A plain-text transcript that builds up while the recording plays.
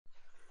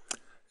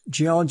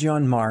Geology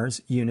on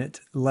Mars unit,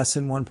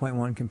 lesson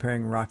 1.1,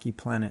 comparing rocky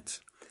planets.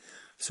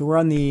 So we're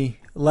on the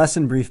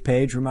lesson brief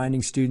page,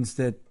 reminding students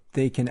that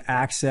they can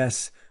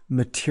access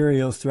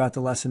materials throughout the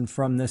lesson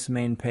from this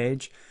main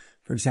page.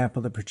 For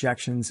example, the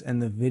projections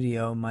and the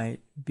video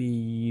might be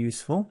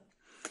useful.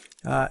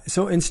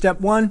 So in step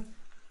one,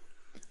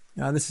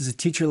 this is a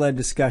teacher-led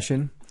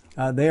discussion.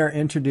 They are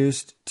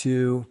introduced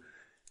to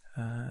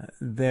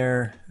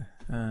their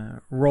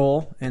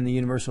role in the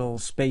Universal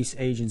Space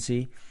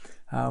Agency.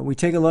 We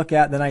take a look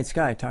at the night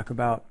sky, talk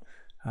about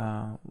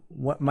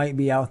what might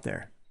be out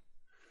there,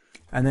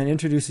 and then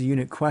introduce a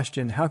unit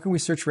question. How can we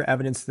search for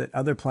evidence that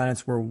other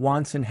planets were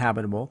once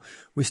inhabitable?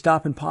 We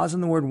stop and pause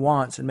on the word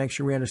once and make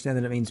sure we understand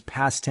that it means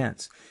past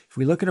tense. If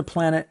we look at a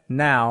planet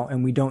now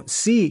and we don't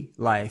see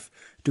life,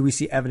 do we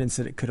see evidence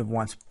that it could have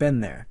once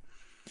been there?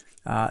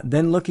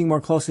 Then looking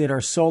more closely at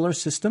our solar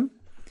system,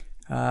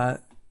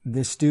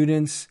 the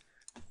students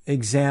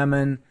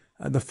examine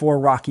the 4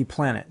 rocky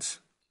planets.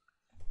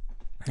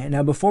 And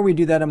now before we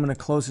do that, I'm going to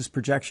close this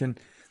projection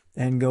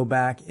and go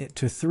back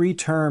to 3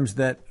 terms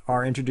that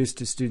are introduced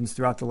to students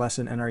throughout the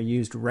lesson and are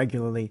used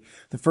regularly.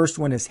 The first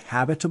one is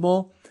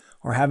habitable,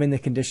 or having the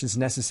conditions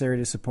necessary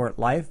to support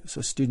life. So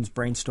students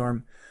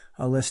brainstorm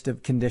a list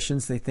of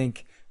conditions they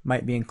think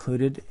might be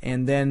included.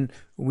 And then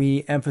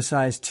we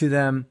emphasize to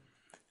them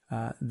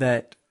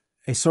that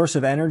a source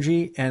of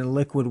energy and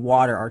liquid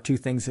water are 2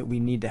 things that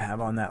we need to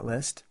have on that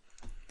list.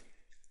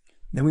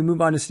 Then we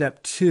move on to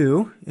step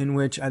 2, in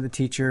which the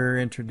teacher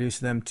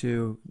introduced them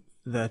to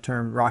the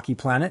term rocky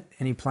planet,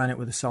 any planet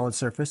with a solid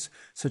surface,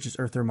 such as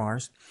Earth or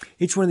Mars.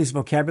 Each one of these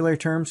vocabulary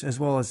terms, as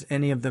well as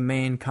any of the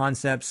main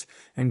concepts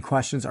and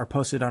questions, are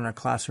posted on our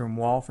classroom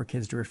wall for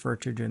kids to refer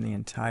to during the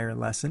entire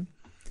lesson.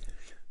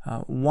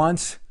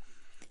 Once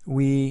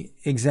we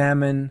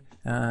examine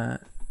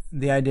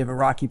the idea of a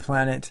rocky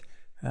planet,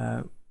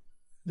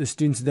 the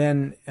students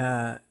then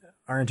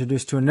are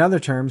introduced to another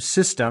term,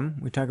 system.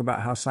 We talk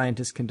about how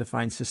scientists can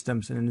define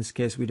systems, and in this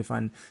case we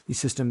define these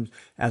systems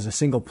as a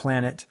single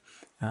planet.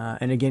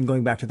 And again,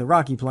 going back to the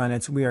rocky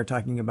planets, we are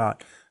talking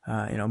about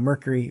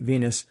Mercury,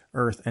 Venus,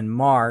 Earth, and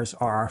Mars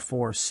are our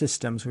 4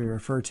 systems we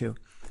refer to.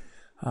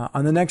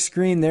 On the next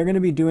screen, they're going to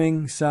be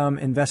doing some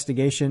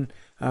investigation,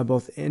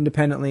 both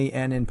independently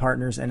and in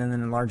partners, and then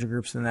in larger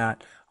groups than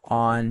that,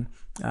 on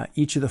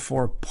each of the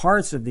 4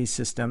 parts of these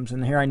systems.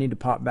 And here I need to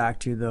pop back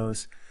to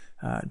those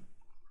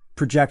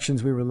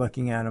projections we were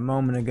looking at a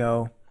moment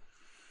ago.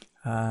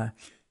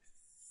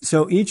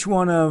 So each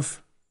one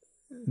of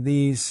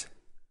these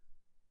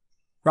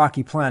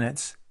rocky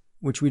planets,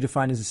 which we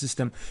define as a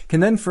system,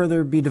 can then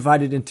further be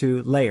divided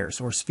into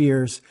layers or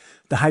spheres: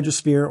 the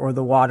hydrosphere or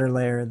the water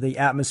layer, the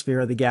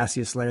atmosphere or the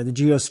gaseous layer, the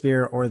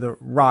geosphere or the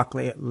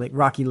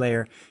rocky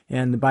layer,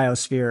 and the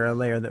biosphere, a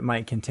layer that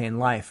might contain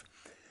life.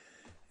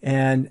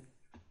 And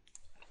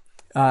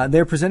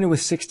they're presented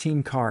with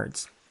 16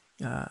 cards.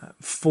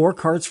 4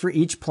 cards for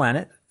each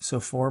planet, so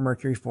 4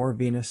 Mercury, 4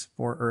 Venus,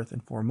 4 Earth,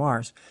 and 4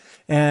 Mars.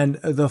 And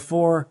the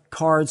 4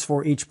 cards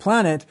for each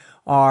planet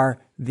are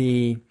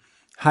the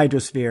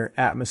hydrosphere,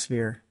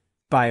 atmosphere,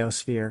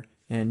 biosphere,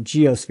 and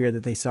geosphere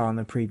that they saw on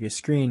the previous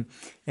screen.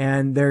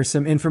 And there's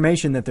some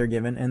information that they're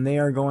given, and they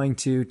are going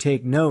to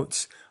take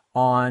notes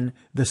on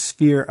the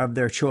sphere of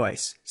their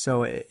choice.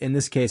 So in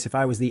this case, if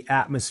I was the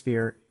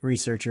atmosphere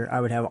researcher, I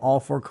would have all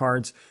 4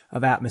 cards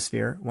of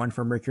atmosphere, 1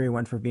 for Mercury,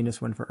 1 for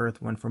Venus, 1 for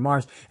Earth, 1 for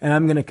Mars, and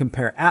I'm going to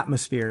compare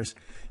atmospheres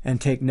and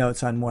take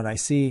notes on what I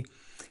see.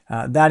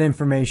 That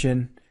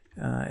information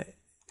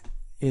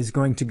is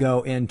going to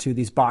go into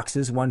these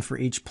boxes, 1 for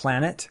each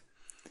planet.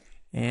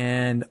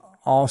 And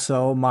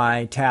also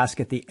my task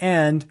at the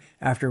end,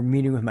 after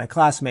meeting with my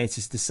classmates,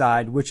 is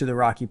decide which of the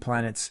rocky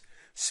planets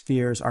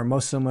spheres are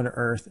most similar to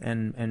Earth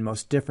and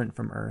most different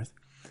from Earth.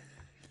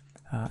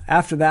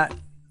 After that,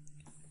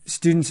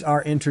 students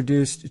are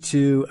introduced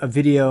to a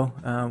video,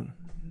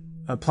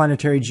 a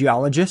planetary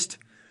geologist,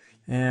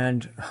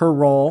 and her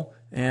role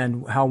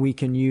and how we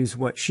can use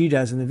what she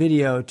does in the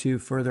video to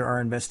further our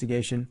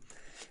investigation.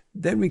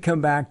 Then we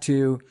come back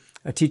to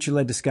a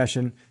teacher-led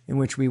discussion in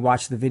which we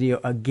watch the video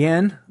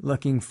again,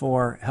 looking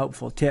for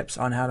helpful tips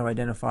on how to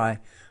identify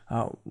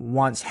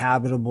once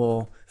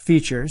habitable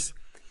features.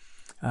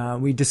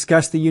 We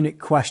discuss the unit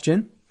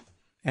question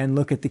and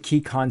look at the key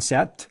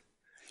concept,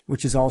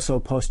 which is also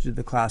posted to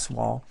the class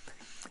wall.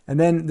 And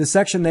then the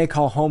section they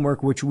call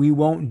homework, which we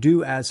won't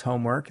do as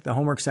homework, the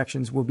homework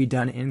sections will be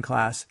done in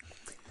class,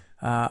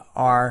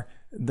 are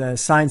the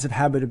signs of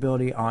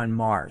habitability on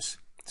Mars.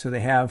 So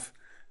they have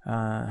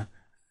an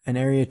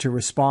area to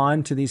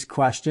respond to these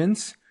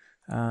questions,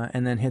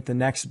 and then hit the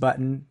next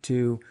button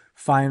to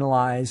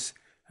finalize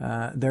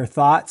their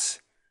thoughts.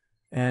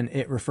 And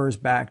it refers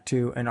back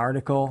to an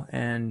article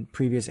and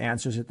previous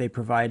answers that they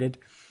provided.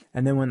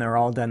 And then when they're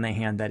all done, they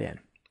hand that in.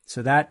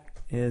 So that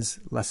is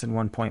lesson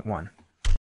 1.1.